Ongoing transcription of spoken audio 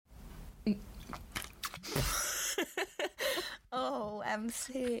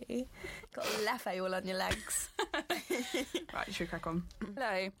MC. Got a leffe all on your legs. Right, should we crack on?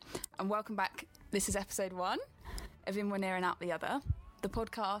 Hello, and welcome back. This is episode 1 of In One Ear and Out the Other, the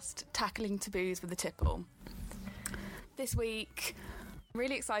podcast tackling taboos with a tipple. This week,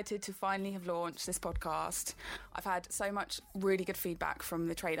 really excited to finally have launched this podcast. I've had so much really good feedback from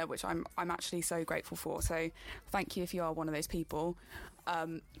the trailer, which I'm actually so grateful for. So thank you if you are one of those people.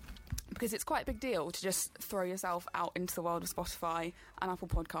 Because it's quite a big deal to just throw yourself out into the world of Spotify and Apple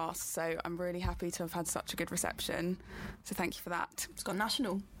Podcasts. So I'm really happy to have had such a good reception. So thank you for that. It's gone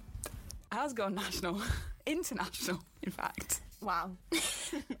national. It has gone national. International, in fact. Wow.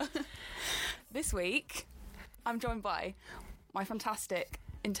 This week, I'm joined by my fantastic,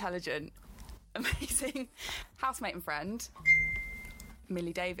 intelligent, amazing housemate and friend,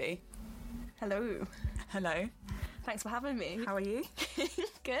 Millie Davey. Hello. Hello. Thanks for having me. How are you?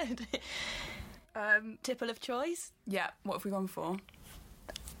 Good. Tipple of choice? Yeah, what have we gone for?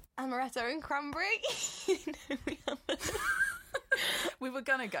 Amaretto and cranberry. We were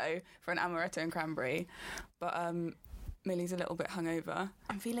going to go for an amaretto and cranberry, but Millie's a little bit hungover.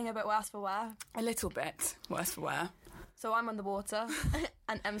 I'm feeling a bit worse for wear. A little bit worse for wear. So I'm on the water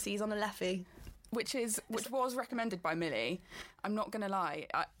and MC's on a leffy. Which was recommended by Millie. I'm not going to lie,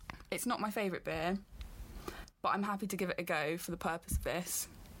 it's not my favourite beer, but I'm happy to give it a go for the purpose of this.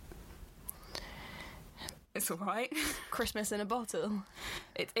 It's all right. Christmas in a bottle.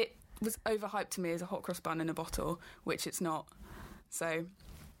 It was overhyped to me as a hot cross bun in a bottle, which it's not. So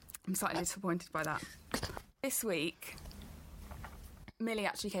I'm slightly disappointed by that. This week, Millie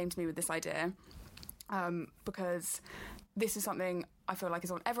actually came to me with this idea because this is something I feel like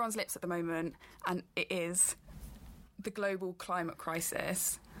is on everyone's lips at the moment, and it is the global climate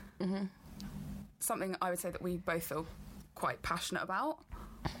crisis. Mm-hmm. Something I would say that we both feel quite passionate about,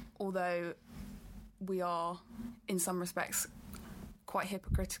 although we are, in some respects, quite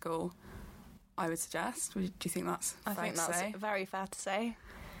hypocritical, I would suggest. Do you think that's fair to say? I think that's very fair to say.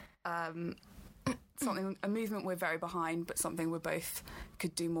 A movement we're very behind, but something we both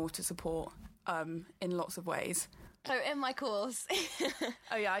could do more to support in lots of ways. So in my course...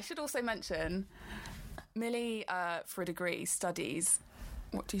 Oh yeah, I should also mention, Millie, for a degree, studies...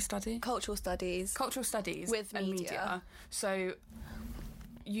 What do you study? Cultural studies. Cultural studies. With and media. So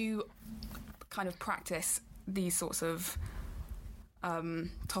you kind of practice these sorts of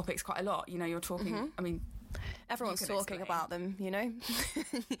topics quite a lot. You know, you're talking... Mm-hmm. I mean... Everyone's talking about them, you know?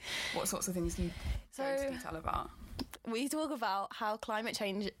 What sorts of things do you go into detail about? We talk about how climate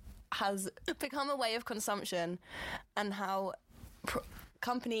change has become a way of consumption and how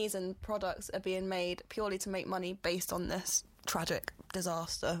companies and products are being made purely to make money based on this tragic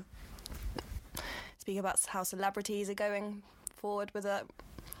disaster. Speak about how celebrities are going forward with it.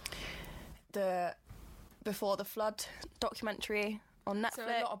 The Before the Flood documentary on Netflix. So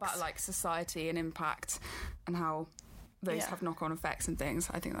a lot about like society and impact and how those have knock-on effects and things.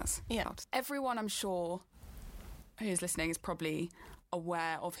 I think that's everyone, I'm sure, who's listening is probably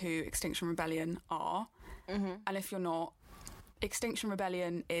aware of who Extinction Rebellion are. Mm-hmm. And if you're not, Extinction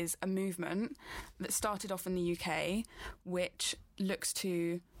Rebellion is a movement that started off in the UK which looks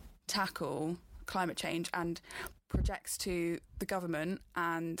to tackle climate change and projects to the government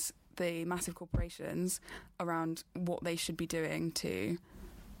and the massive corporations around what they should be doing to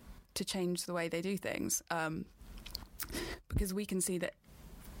change the way they do things. Because we can see that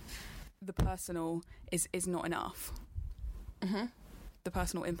the personal is not enough. Mm-hmm. The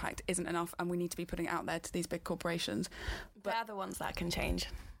personal impact isn't enough, and we need to be putting it out there to these big corporations. But they're the ones that can change.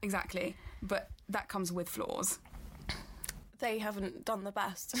 Exactly. But that comes with flaws. They haven't done the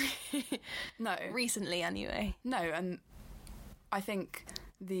best. No. Recently, anyway. No, and I think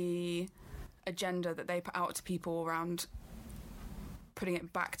the agenda that they put out to people around putting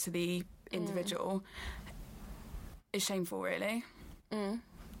it back to the individual is shameful, really.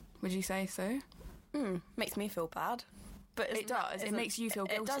 Would you say so? Makes me feel bad. But it does. It makes you feel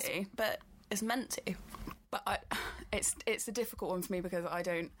guilty. It does, but it's meant to. But it's a difficult one for me because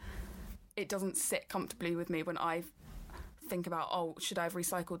it doesn't sit comfortably with me when I think about, should I have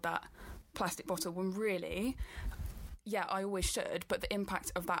recycled that plastic bottle? When really, yeah, I always should, but the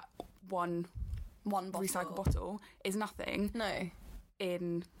impact of that one bottle. Recycled bottle is nothing. No.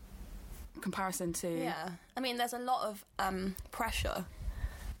 In comparison to... Yeah. I mean, there's a lot of pressure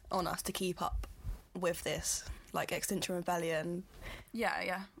on us to keep up with this, like Extinction Rebellion.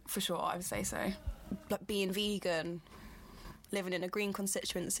 Yeah, for sure, I would say so. Like being vegan, living in a green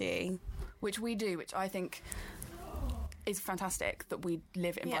constituency. Which we do, which I think is fantastic that we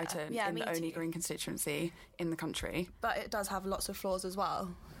live in Brighton in the only green constituency in the country. But it does have lots of flaws as well.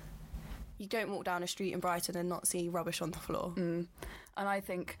 you don't walk down a street in Brighton and not see rubbish on the floor. And I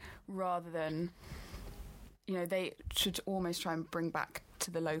think rather than, they should almost try and bring back to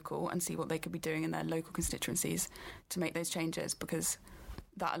the local and see what they could be doing in their local constituencies to make those changes, because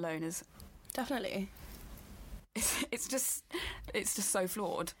that alone is... Definitely. It's just so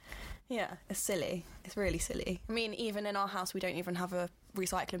flawed. Yeah, it's silly. It's really silly. I mean, even in our house, we don't even have a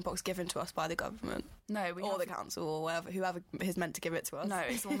recycling box given to us by the government. No, the council or whoever is meant to give it to us. No,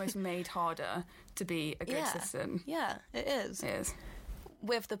 it's almost made harder to be a good citizen. Yeah, it is. It is.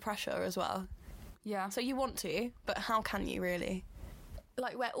 With the pressure as well. Yeah. So you want to, but how can you really?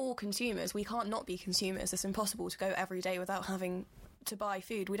 Like, we're all consumers. We can't not be consumers. It's impossible to go every day without having to buy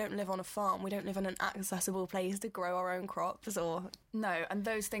food. We don't live on a farm. We don't live in an accessible place to grow our own crops or... No, and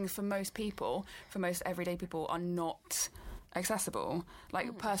those things for most people, for most everyday people, are not accessible.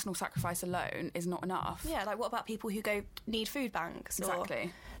 Like, personal sacrifice alone is not enough. Yeah, like what about people who need food banks?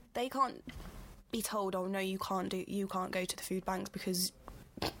 Exactly. They can't be told, oh no, you can't go to the food banks because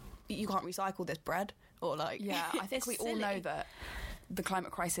you can't recycle this bread, or like... Yeah, I think we all know that the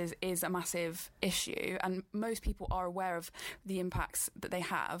climate crisis is a massive issue, and most people are aware of the impacts that they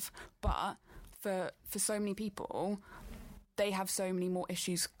have, but for so many people, they have so many more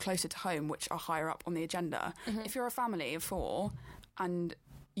issues closer to home which are higher up on the agenda. If you're a family of 4 and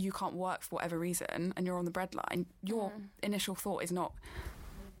you can't work for whatever reason and you're on the breadline, your initial thought is not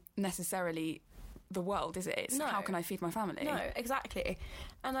necessarily the world, is it? It's how can I feed my family? No, exactly.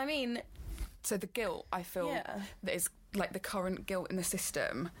 And I mean... So the guilt, I feel, that is like the current guilt in the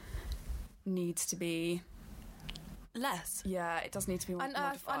system needs to be... less. Yeah, it does need to be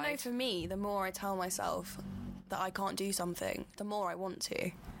modified. I know for me, the more I tell myself that I can't do something, the more I want to.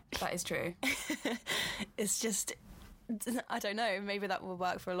 That is true. It's just... I don't know, maybe that will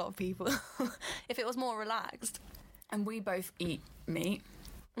work for a lot of people. If it was more relaxed. And we both eat meat.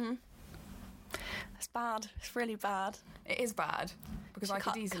 It's bad. It's really bad. It is bad, because I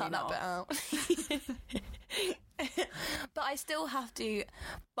could easily cut not. That bit out. But I still have to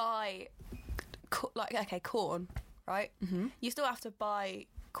buy, corn, right? You still have to buy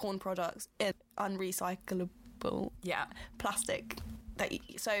corn products in unrecyclable plastic.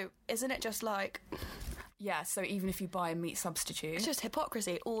 So isn't it just like... Yeah, so even if you buy a meat substitute... It's just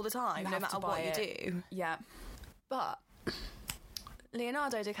hypocrisy all the time, no matter what you do. Yeah. But...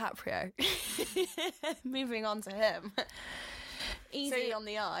 Leonardo DiCaprio. Moving on to him. Easy on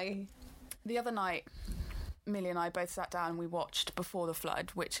the eye. The other night, Millie and I both sat down and we watched Before the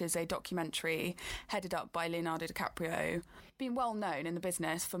Flood, which is a documentary headed up by Leonardo DiCaprio. Been well known in the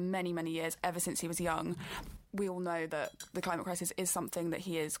business for many, many years, ever since he was young. We all know that the climate crisis is something that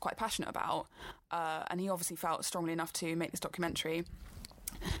he is quite passionate about, and he obviously felt strongly enough to make this documentary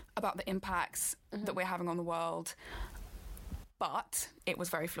about the impacts that we're having on the world. But it was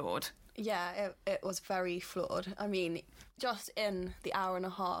very flawed. Yeah, it was very flawed. I mean, just in the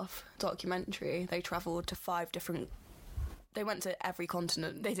hour-and-a-half documentary, they travelled to 5 different... They went to every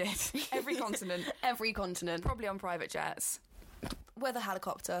continent. They did. Every continent. Every continent. Probably on private jets. With a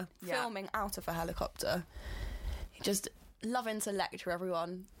helicopter. Yeah. Filming out of a helicopter. Just loving to lecture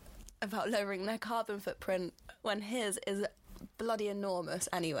everyone about lowering their carbon footprint when his is bloody enormous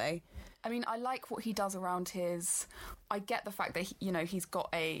anyway. I mean, I like what he does around his... I get the fact that,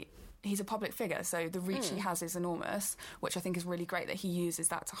 he's a public figure, so the reach he has is enormous, which I think is really great that he uses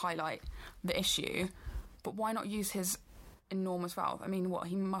that to highlight the issue. But why not use his enormous wealth? I mean,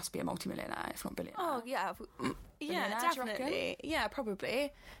 he must be a multimillionaire, if not billionaire. Oh, yeah. Yeah, definitely. Yeah,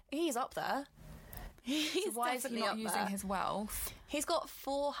 probably. He's up there. So why is he not using his wealth? He's got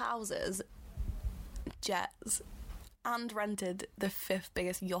 4 houses, jets, and rented the 5th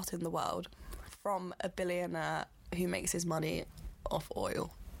biggest yacht in the world from a billionaire who makes his money off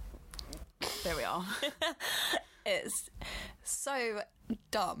oil. There we are. It's so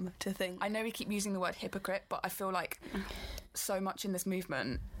dumb to think. I know we keep using the word hypocrite, but I feel like so much in this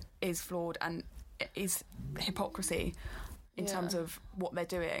movement is flawed and is hypocrisy in terms of what they're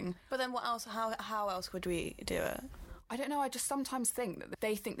doing. But then what else? How else would we do it? I don't know. I just sometimes think that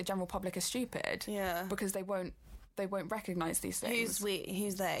they think the general public is stupid. Yeah. Because they won't recognise these things. Who's we?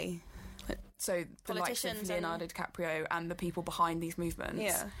 Who's they? So the likes of Leonardo DiCaprio and the people behind these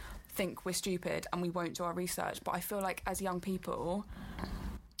movements think we're stupid and we won't do our research. But I feel like as young people,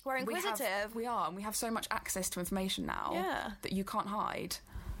 we're inquisitive. We are, and we have so much access to information now that you can't hide.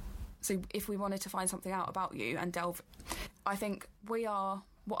 So if we wanted to find something out about you and delve... I think we are...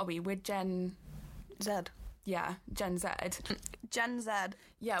 What are we? We're Gen... Z. Yeah, Gen Z. Gen Z.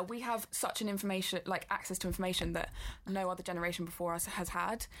 Yeah, we have such an access to information that no other generation before us has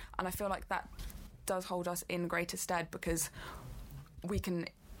had. And I feel like that does hold us in greater stead because we can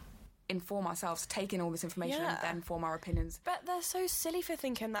inform ourselves, take in all this information and then form our opinions. But they're so silly for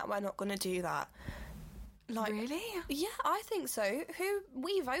thinking that we're not going to do that. Like, really? Yeah, I think so.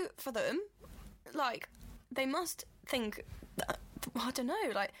 We vote for them. Like, they must think... I don't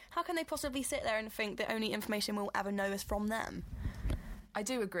know, like, how can they possibly sit there and think the only information we'll ever know is from them? I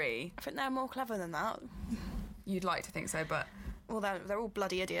do agree. I think they're more clever than that. You'd like to think so, but... Well, they're all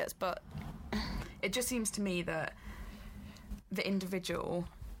bloody idiots, but... It just seems to me that the individual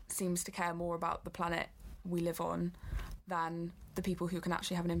seems to care more about the planet we live on than the people who can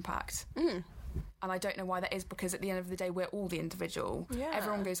actually have an impact. And I don't know why that is, because at the end of the day, we're all the individual. Yeah.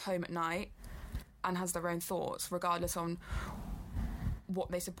 Everyone goes home at night and has their own thoughts, regardless on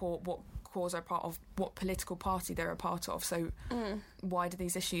what they support, what cause they're part of, what political party they're a part of. So why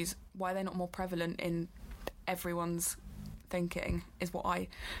are they not more prevalent in everyone's thinking, is what I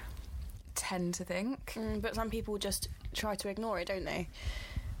tend to think. But some people just try to ignore it, don't they?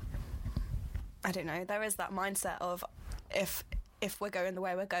 I don't know. There is that mindset of if we're going the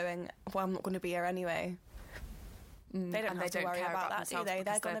way we're going, well, I'm not going to be here anyway. They don't have to worry about that, do they?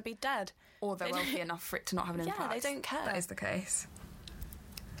 They're going to be dead. Or they're wealthy enough for it to not have an impact. Yeah, they don't care. That is the case.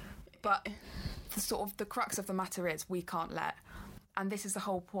 But the crux of the matter is we can't let, and this is the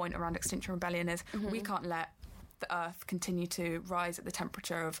whole point around Extinction Rebellion, is we can't let the Earth continue to rise at the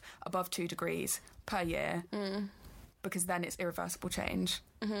temperature of above 2 degrees per year, because then it's irreversible change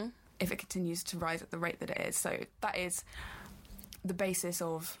if it continues to rise at the rate that it is. So that is the basis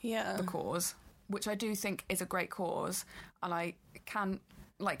of the cause, which I do think is a great cause, and I can,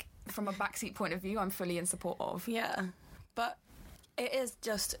 like, from a backseat point of view, I'm fully in support of. Yeah, but it is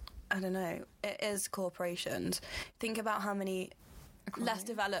just, I don't know, it is corporations. Think about how many less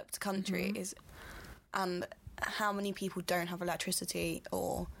developed countries and how many people don't have electricity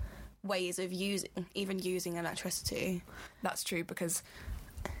or ways of using electricity. That's true, because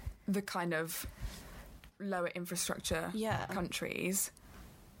the kind of lower infrastructure countries,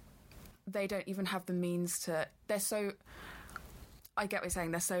 they don't even have the means to... I get what you're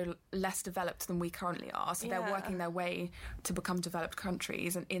saying, they're so less developed than we currently are, so they're working their way to become developed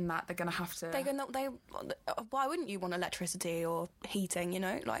countries, and in that they're going to have to... Why wouldn't you want electricity or heating, you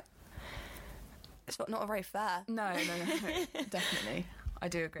know? Like, it's not very fair. No, definitely. I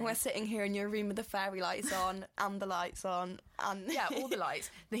do agree. We're sitting here in your room with the fairy lights on and the lights on. And yeah, all the lights.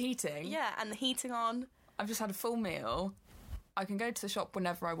 The heating. Yeah, and the heating on. I've just had a full meal. I can go to the shop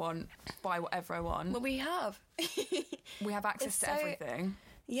whenever I want, buy whatever I want. Well, we have. We have access to everything.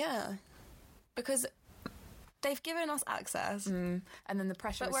 Yeah. Because they've given us access. And then the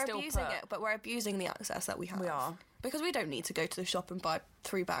pressure is still put. But we're abusing the access that we have. We are. Because we don't need to go to the shop and buy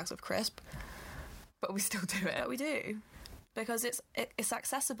 3 bags of crisp. But we still do it. But we do. Because it's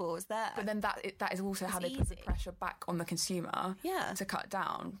accessible, it's there. But then that is also how they put the pressure back on the consumer to cut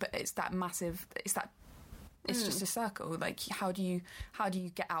down. But it's that massive... It's just a circle. Like, how do you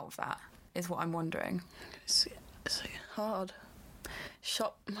get out of that, is what I'm wondering. It's hard.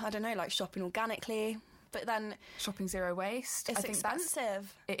 I don't know, like shopping organically, but then... Shopping zero waste. It's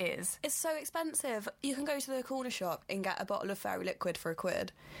expensive. It is. It's so expensive. You can go to the corner shop and get a bottle of fairy liquid for £1.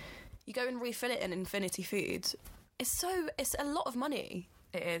 You go and refill it in Infinity Foods. It's a lot of money.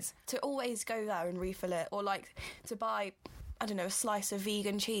 It is. To always go there and refill it, or like to buy... I don't know, a slice of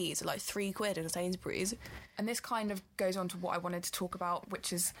vegan cheese at like £3 in Sainsbury's. And this kind of goes on to what I wanted to talk about,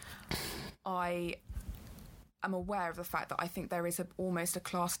 which is I am aware of the fact that I think there is almost a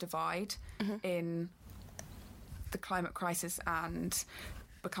class divide in the climate crisis and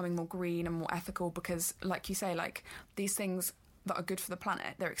becoming more green and more ethical, because, like you say, like, these things that are good for the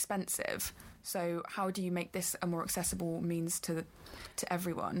planet, they're expensive. So how do you make this a more accessible means to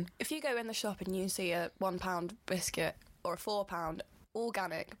everyone? If you go in the shop and you see a £1 biscuit or a £4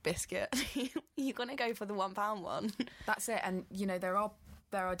 organic biscuit, you're going to go for the £1 one. That's it. And, you know, there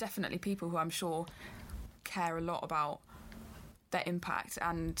are definitely people who I'm sure care a lot about their impact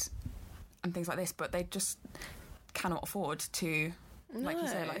and things like this, but they just cannot afford to, like you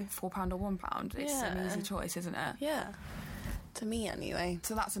say, like £4 or £1. It's an easy choice, isn't it? Yeah. To me, anyway.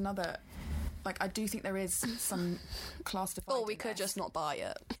 So that's another... Like, I do think there is some class divide. Or we could just not buy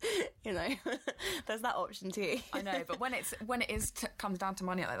it. You know, there's that option too. I know, but when it comes down to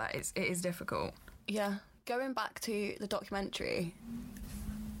money like that, it is difficult. Yeah. Going back to the documentary,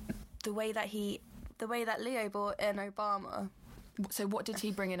 the way that Leo brought in Obama. So what did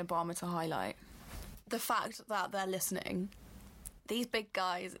he bring in Obama to highlight? The fact that they're listening. These big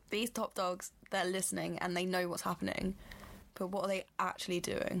guys, these top dogs, they're listening and they know what's happening. But what are they actually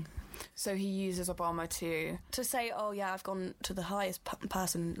doing? So he uses Obama to say, oh yeah, I've gone to the highest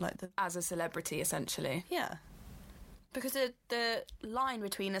person, like as a celebrity, essentially. Yeah. Because the line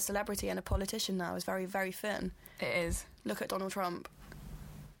between a celebrity and a politician now is very, very thin. It is. Look at Donald Trump.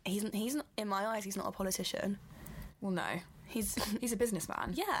 He's not, in my eyes, he's not a politician. Well, no. He's a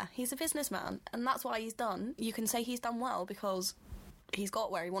businessman. Yeah, he's a businessman. And that's why he's done. You can say he's done well because he's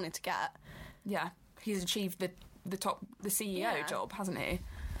got where he wanted to get. Yeah. He's achieved the CEO job, hasn't he?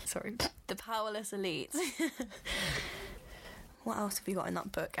 Sorry. The powerless elite. What else have you got in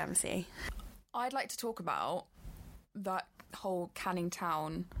that book, MC? I'd like to talk about that whole Canning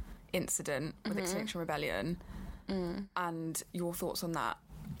Town incident with Extinction Rebellion and your thoughts on that.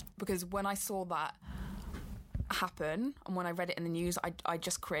 Because when I saw that happen and when I read it in the news, I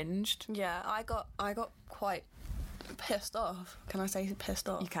just cringed. Yeah, I got quite pissed off. Can I say pissed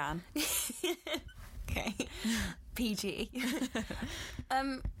off? You can. Okay. PG.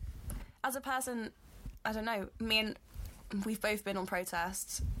 As a person, I don't know, we've both been on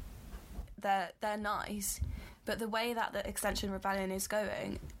protests. They're nice, but the way that the Extinction Rebellion is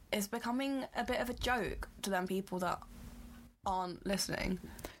going is becoming a bit of a joke to them people that aren't listening.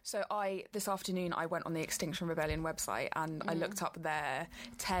 So this afternoon I went on the Extinction Rebellion website and I looked up their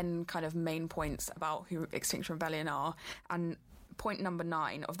 10 kind of main points about who Extinction Rebellion are, and point number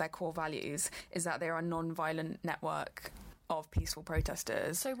 9 of their core values is that they're a non-violent network of peaceful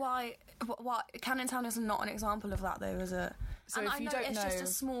protesters. So why Canning Town is not an example of that though, is it? So and if I you know don't it's know, just a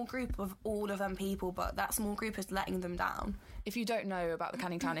small group of all of them people, but that small group is letting them down. If you don't know about the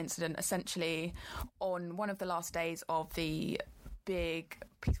Canning Town incident, essentially on one of the last days of the big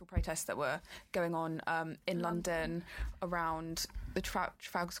peaceful protests that were going on in London, around the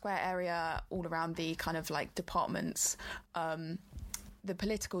Trafalgar Square area, all around the kind of like departments, the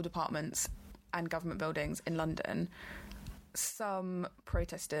political departments and government buildings in London, some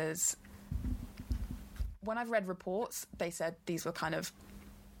protesters, when I've read reports, they said these were kind of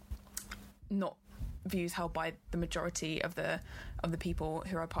not views held by the majority of the people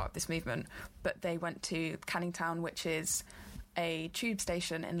who are part of this movement, but they went to Canning Town, which is a tube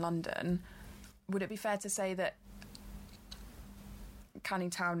station in London. Would it be fair to say that Canning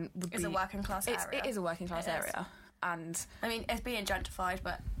Town is a working class area? It is a working class area. And I mean, it's being gentrified,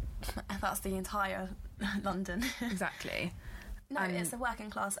 but that's the entire London. Exactly. No, and it's a working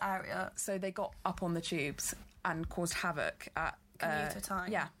class area. So they got up on the tubes and caused havoc at commuter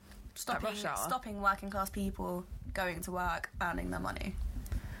time. Yeah. Stopping working class people going to work, earning their money.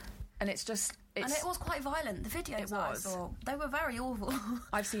 And it's just... and it was quite violent. The videos I saw, they were very awful.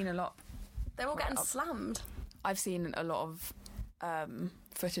 I've seen a lot. They were all getting slammed. I've seen a lot of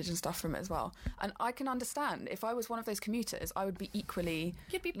footage and stuff from it as well. And I can understand, if I was one of those commuters, I would be equally,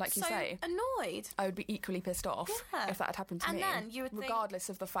 you'd be like so you say, annoyed. I would be equally pissed off if that had happened to me. And then you would regardless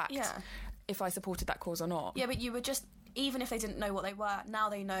of the fact if I supported that cause or not. Yeah, but you would just... even if they didn't know what they were, now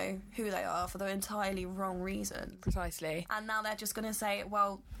they know who they are for the entirely wrong reason. Precisely. And now they're just going to say,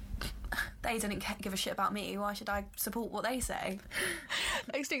 well, they didn't give a shit about me, why should I support what they say?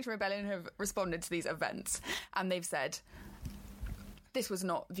 Extinction Rebellion have responded to these events and they've said, this was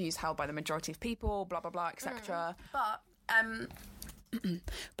not views held by the majority of people, blah, blah, blah, etc.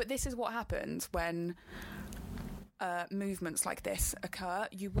 But this is what happens when... movements like this occur.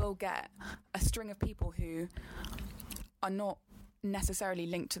 You will get a string of people who are not necessarily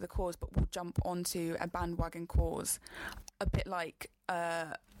linked to the cause but will jump onto a bandwagon cause, a bit like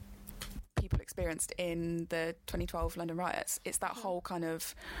people experienced in the 2012 London riots. It's that whole kind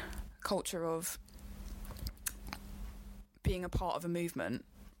of culture of being a part of a movement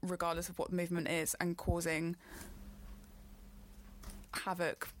regardless of what the movement is and causing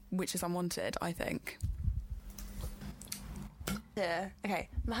havoc which is unwanted, I think. Yeah. Okay.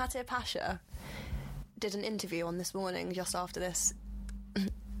 Mahathir Pasha did an interview on This Morning just after this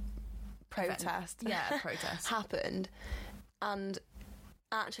protest happened, and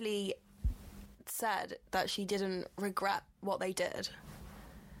actually said that she didn't regret what they did,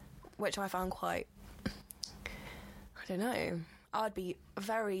 which I found quite... I don't know. I'd be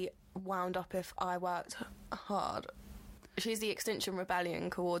very wound up if I worked hard. She's the Extinction Rebellion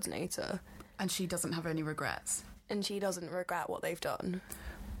coordinator. And she doesn't have any regrets. And she doesn't regret what they've done.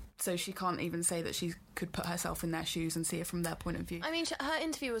 So she can't even say that she could put herself in their shoes and see it from their point of view. I mean, her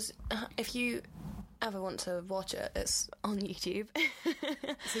interview was... if you ever want to watch it, it's on YouTube.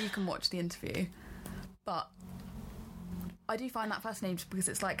 So you can watch the interview. But I do find that fascinating because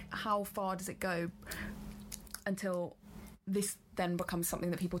it's like, how far does it go until this then becomes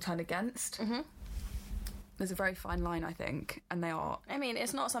something that people turn against? Mm-hmm. There's a very fine line, I think, and they are... I mean,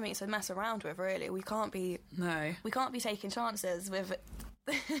 it's not something to mess around with, really. We can't be... No. We can't be taking chances with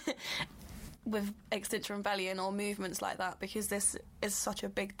with Extinction Rebellion or movements like that, because this is such a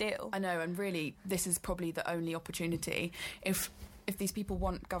big deal. I know, and really this is probably the only opportunity. If these people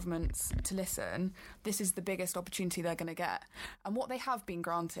want governments to listen, this is the biggest opportunity they're going to get. And what they have been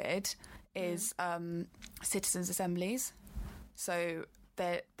granted is citizens' assemblies. So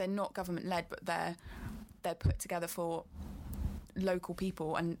they're not government led, but they're put together for local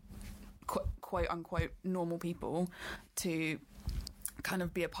people and quote unquote normal people to kind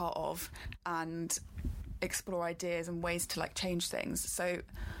of be a part of and explore ideas and ways to like change things. So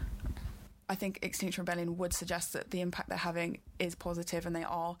I think Extinction Rebellion would suggest that the impact they're having is positive, and they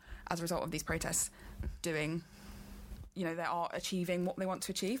are, as a result of these protests, doing, they are achieving what they want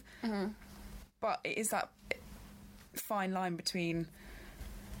to achieve. Mm-hmm. But it is that fine line between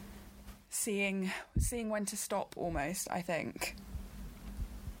seeing when to stop, almost, I think,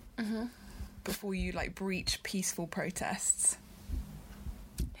 before you like breach peaceful protests.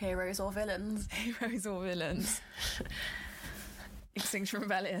 Heroes or villains. Heroes or villains. Extinction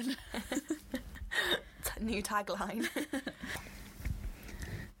Rebellion. It's a new tagline.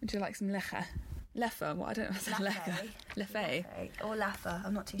 Would you like some leche? Lefa? What? I don't know if it's leche. Lefe. Or Laffa,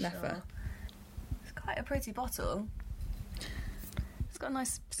 I'm not too sure. It's quite a pretty bottle. It's got a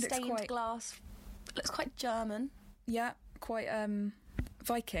nice stained glass. Looks quite German. Yeah, quite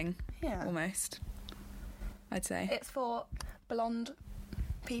Viking. Yeah. Almost, I'd say. It's for blonde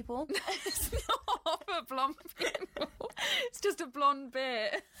people. It's not for blonde people. It's just a blonde beer.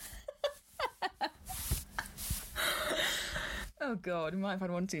 Oh God, we might have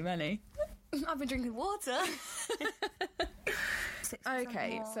had one too many. I've been drinking water.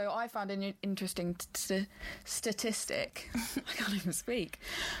 Okay, so I found an interesting statistic, I can't even speak,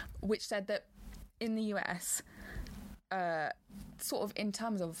 which said that in the US, sort of in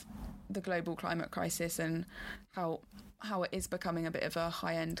terms of the global climate crisis and how it is becoming a bit of a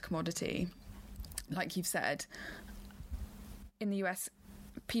high-end commodity, like you've said, in the US,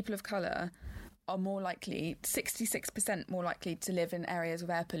 people of colour are 66% more likely to live in areas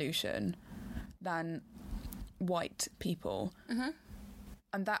with air pollution than white people. Mm-hmm.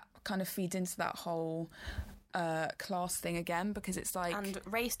 And that kind of feeds into that whole class thing again, because it's like... And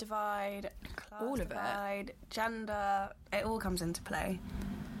race divide, class divide, gender, it all comes into play.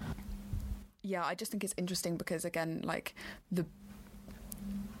 Yeah, I just think it's interesting because, again, like,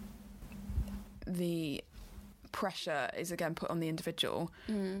 the pressure is, again, put on the individual.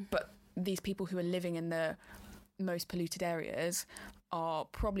 But these people who are living in the most polluted areas are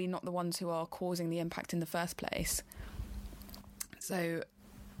probably not the ones who are causing the impact in the first place. So...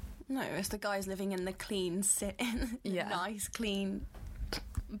 No, it's the guys living in the clean, nice, clean,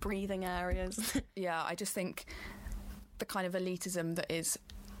 breathing areas. Yeah, I just think the kind of elitism that is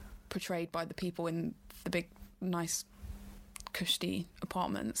portrayed by the people in the big, nice, cushy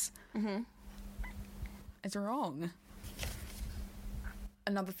apartments is wrong.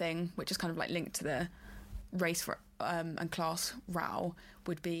 Another thing, which is kind of like linked to the race and class row,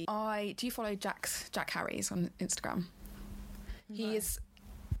 would be... Do you follow Jack Harries on Instagram? No. He is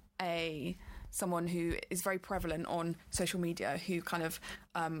someone who is very prevalent on social media, who kind of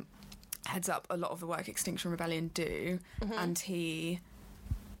heads up a lot of the work Extinction Rebellion do, and he,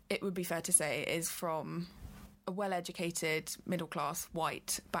 it would be fair to say, is from a well-educated, middle-class,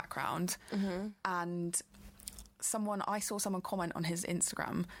 white background, and I saw someone comment on his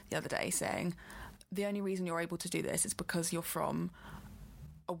Instagram the other day saying, the only reason you're able to do this is because you're from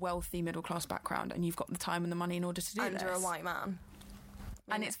a wealthy middle-class background and you've got the time and the money in order to do this. And you're a white man.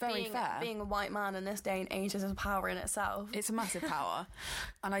 And it's very fair. Being a white man in this day and age is a power in itself. It's a massive power.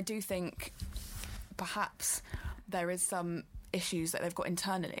 And I do think perhaps there is some issues that they've got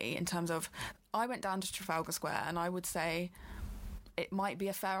internally in terms of... I went down to Trafalgar Square and I would say it might be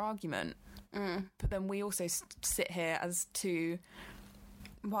a fair argument. But then we also sit here as two...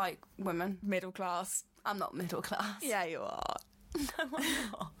 white women. Middle class. I'm not middle class. Yeah, you are. No,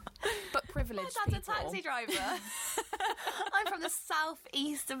 I'm not. But privileged people. My dad's a taxi driver. I'm from the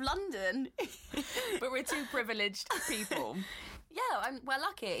southeast of London. But we're two privileged people. Yeah, we're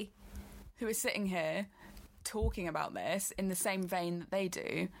lucky. Who are sitting here talking about this in the same vein that they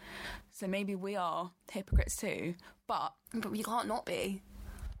do. So maybe we are hypocrites too. But we can't not be.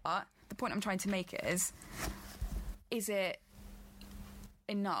 But the point I'm trying to make is it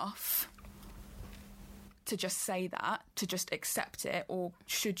enough to just say that, to just accept it, or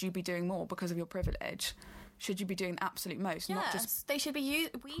should you be doing more because of your privilege? Should you be doing the absolute most? Yes, not just we should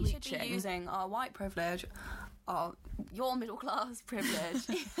be using our white privilege, your middle class privilege,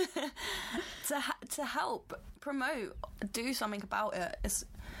 to help promote, do something about it.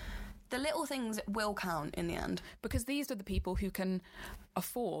 The little things will count in the end. Because these are the people who can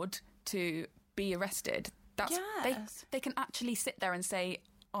afford to be arrested. That's yes. they can actually sit there and say,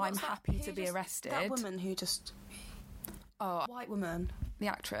 I'm happy to be arrested. That woman who just... Oh, white woman. The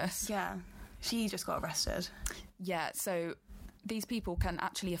actress. Yeah. She just got arrested. Yeah, so these people can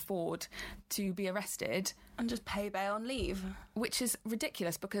actually afford to be arrested. And just pay bail and leave. Which is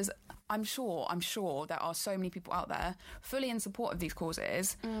ridiculous, because I'm sure there are so many people out there fully in support of these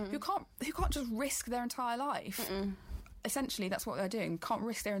causes who can't just risk their entire life. Essentially, that's what they're doing. Can't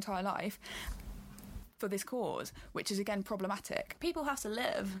risk their entire life for this cause, which is again problematic. People have to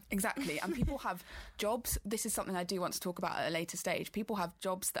live. Exactly. And people have jobs. This is something I do want to talk about at a later stage. People have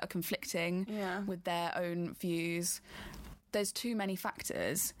jobs that are conflicting with their own views. There's too many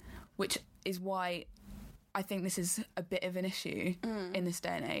factors, which is why I think this is a bit of an issue in this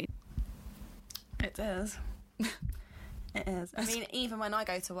day and age. It is. It is. I mean, even when I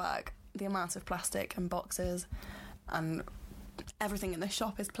go to work, the amount of plastic and boxes and everything in the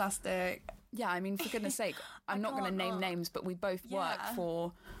shop is plastic. Yeah, I mean, for goodness sake, I'm not going to name names, but we both work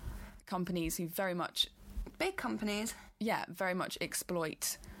for companies who very much... Big companies. Yeah, very much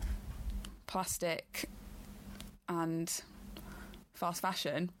exploit plastic and fast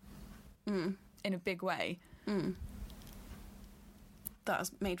fashion in a big way. That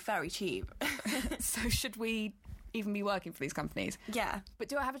is made very cheap. So should we even be working for these companies? Yeah. But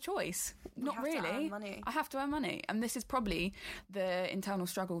do I have a choice? Not really. To earn money. I have to earn money. And this is probably the internal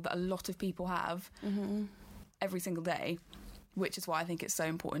struggle that a lot of people have every single day, which is why I think it's so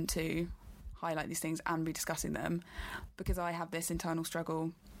important to highlight these things and be discussing them, because I have this internal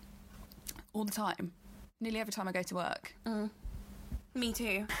struggle all the time. Nearly every time I go to work. Me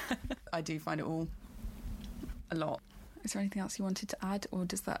too. I do find it all a lot. Is there anything else you wanted to add, or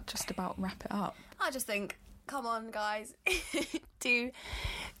does that just about wrap it up? I just think, come on, guys. do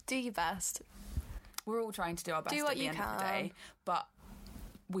your best. We're all trying to do our best at the end of the day, but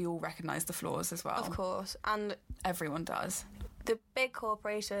we all recognise the flaws as well. Of course. And everyone does. The big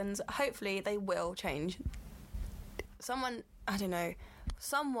corporations, hopefully they will change. Some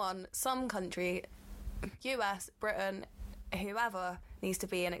country, US, Britain, whoever needs to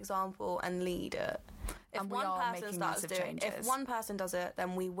be an example and lead it. If one person starts doing it, if one person does it,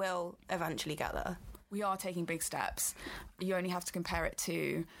 then we will eventually get there. We are taking big steps. You only have to compare it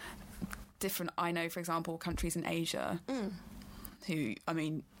to different, I know, for example, countries in Asia who, I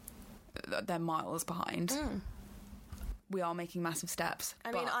mean, they're miles behind. We are making massive steps.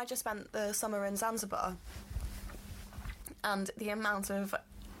 I mean, I just spent the summer in Zanzibar, and the amount of,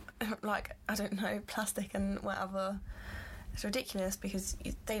 plastic and whatever, it's ridiculous because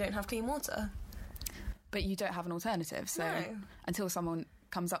they don't have clean water. But you don't have an alternative, so until someone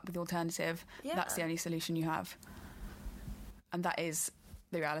comes up with the alternative, that's the only solution you have. And that is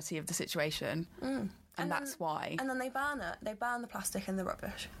the reality of the situation. And that's why. And then they burn it. They burn the plastic and the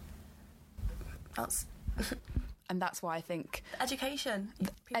rubbish. And that's why I think... Education.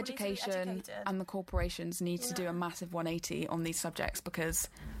 Education and the corporations need to do a massive 180 on these subjects, because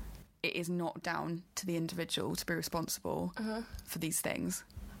it is not down to the individual to be responsible for these things.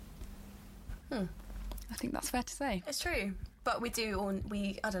 I think that's fair to say. It's true. But I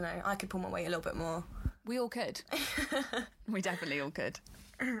don't know, I could pull my weight a little bit more. We all could. We definitely all could.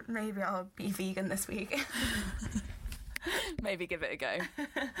 Maybe I'll be vegan this week. Maybe give it a go.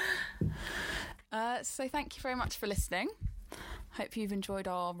 So thank you very much for listening. Hope you've enjoyed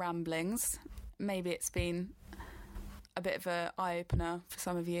our ramblings. Maybe it's been a bit of an eye-opener for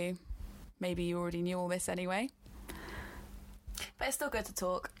some of you. Maybe you already knew all this anyway. But it's still good to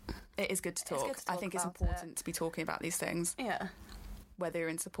talk. It is good to talk. I think it's important to be talking about these things. Yeah. Whether you're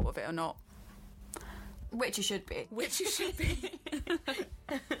in support of it or not. Which you should be.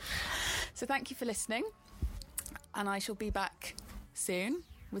 So thank you for listening. And I shall be back soon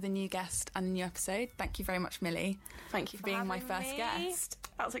with a new guest and a new episode. Thank you very much, Millie. Thank you for being my first guest.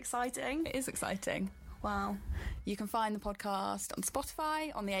 That's exciting. It is exciting. Wow. You can find the podcast on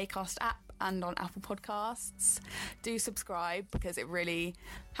Spotify, on the Acast app, and on Apple Podcasts. Do subscribe, because it really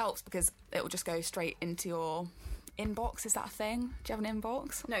helps, because it will just go straight into your inbox. Is that a thing? Do you have an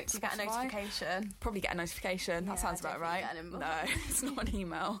inbox? No, to get a notification. Probably get a notification. That sounds about right. No, it's not an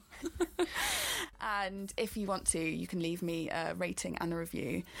email. And if you want to, you can leave me a rating and a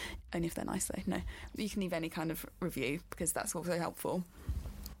review. Only if they're nice, though. No, you can leave any kind of review, because that's also helpful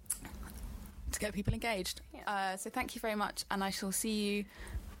to get people engaged. So thank you very much, and I shall see you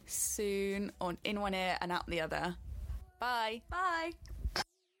soon on In One Ear and Out the Other. Bye. Bye.